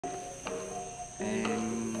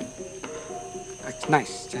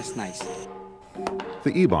Nice, just nice.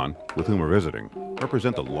 The Iban, with whom we're visiting,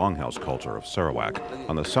 represent the longhouse culture of Sarawak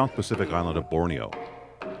on the South Pacific island of Borneo.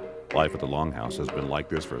 Life at the longhouse has been like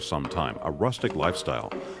this for some time, a rustic lifestyle,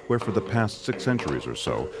 where for the past 6 centuries or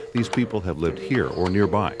so, these people have lived here or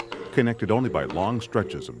nearby, connected only by long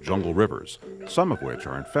stretches of jungle rivers, some of which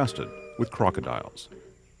are infested with crocodiles.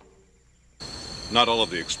 Not all of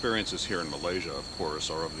the experiences here in Malaysia, of course,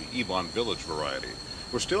 are of the Iban village variety.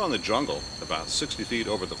 We're still in the jungle, about 60 feet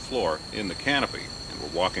over the floor in the canopy, and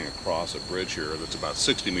we're walking across a bridge here that's about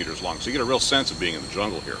 60 meters long, so you get a real sense of being in the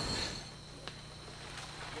jungle here.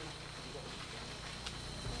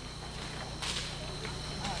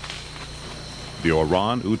 The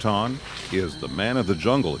orang utan is the man of the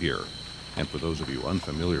jungle here. And for those of you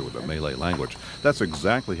unfamiliar with the Malay language, that's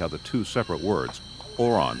exactly how the two separate words,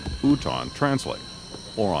 orang, utan, translate.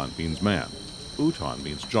 Orang means man, utan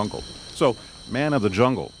means jungle. So, man of the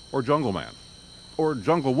jungle, or jungle man, or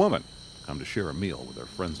jungle woman come to share a meal with their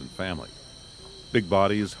friends and family. Big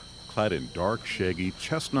bodies, clad in dark, shaggy,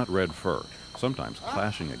 chestnut red fur, sometimes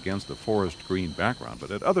clashing against the forest green background, but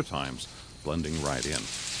at other times blending right in.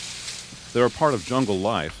 They're a part of jungle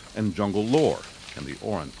life and jungle lore, and the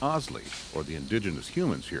Orang Asli, or the indigenous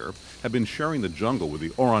humans here, have been sharing the jungle with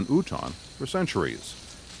the Orang Utan for centuries.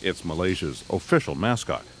 It's Malaysia's official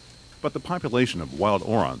mascot. But the population of wild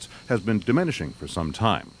orans has been diminishing for some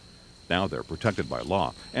time. Now they're protected by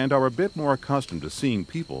law and are a bit more accustomed to seeing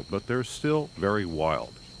people, but they're still very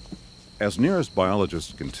wild. As near as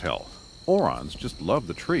biologists can tell, orans just love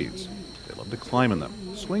the trees. They love to climb in them,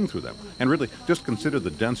 swing through them, and really just consider the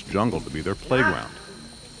dense jungle to be their playground.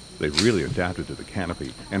 They've really adapted to the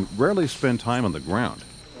canopy and rarely spend time on the ground.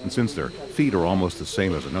 And since their feet are almost the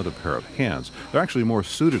same as another pair of hands, they're actually more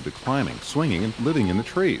suited to climbing, swinging, and living in the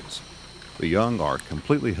trees. The young are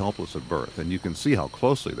completely helpless at birth, and you can see how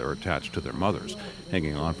closely they're attached to their mothers,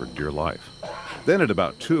 hanging on for dear life. Then at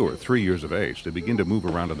about 2 or 3 years of age, they begin to move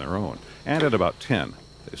around on their own, and at about 10,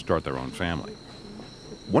 they start their own family.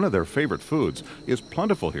 One of their favorite foods is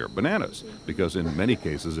plentiful here, bananas, because in many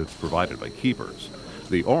cases it's provided by keepers.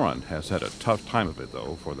 The Orang has had a tough time of it,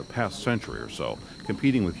 though, for the past century or so,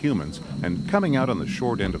 competing with humans and coming out on the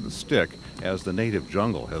short end of the stick as the native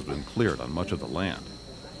jungle has been cleared on much of the land.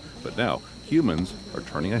 But now, humans are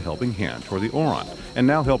turning a helping hand toward the Orang and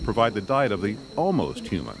now help provide the diet of the almost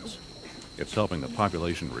humans. It's helping the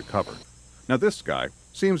population recover. Now this guy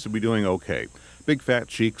seems to be doing okay. Big fat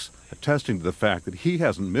cheeks, attesting to the fact that he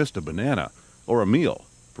hasn't missed a banana or a meal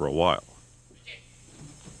for a while.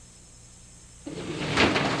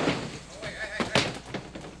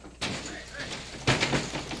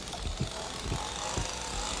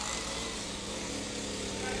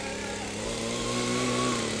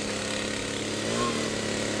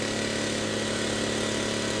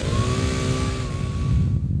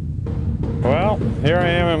 Well, here I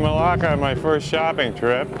am in Malacca on my first shopping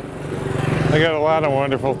trip. I got a lot of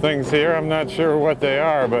wonderful things here. I'm not sure what they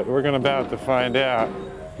are, but we're about to find out.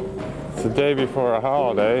 It's the day before a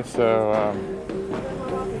holiday, so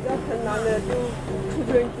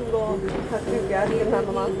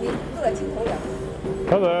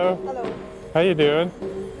hello. Hello. How you doing?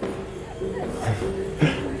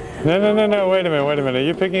 No, wait a minute. Are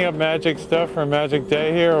you picking up magic stuff for Magic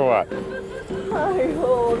Day here or what?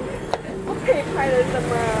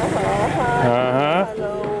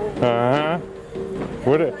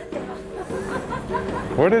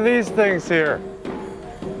 What are these things here?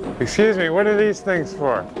 Excuse me, what are these things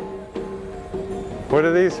for? What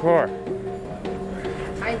are these for?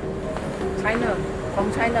 China,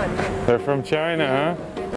 from China. They're from China, huh?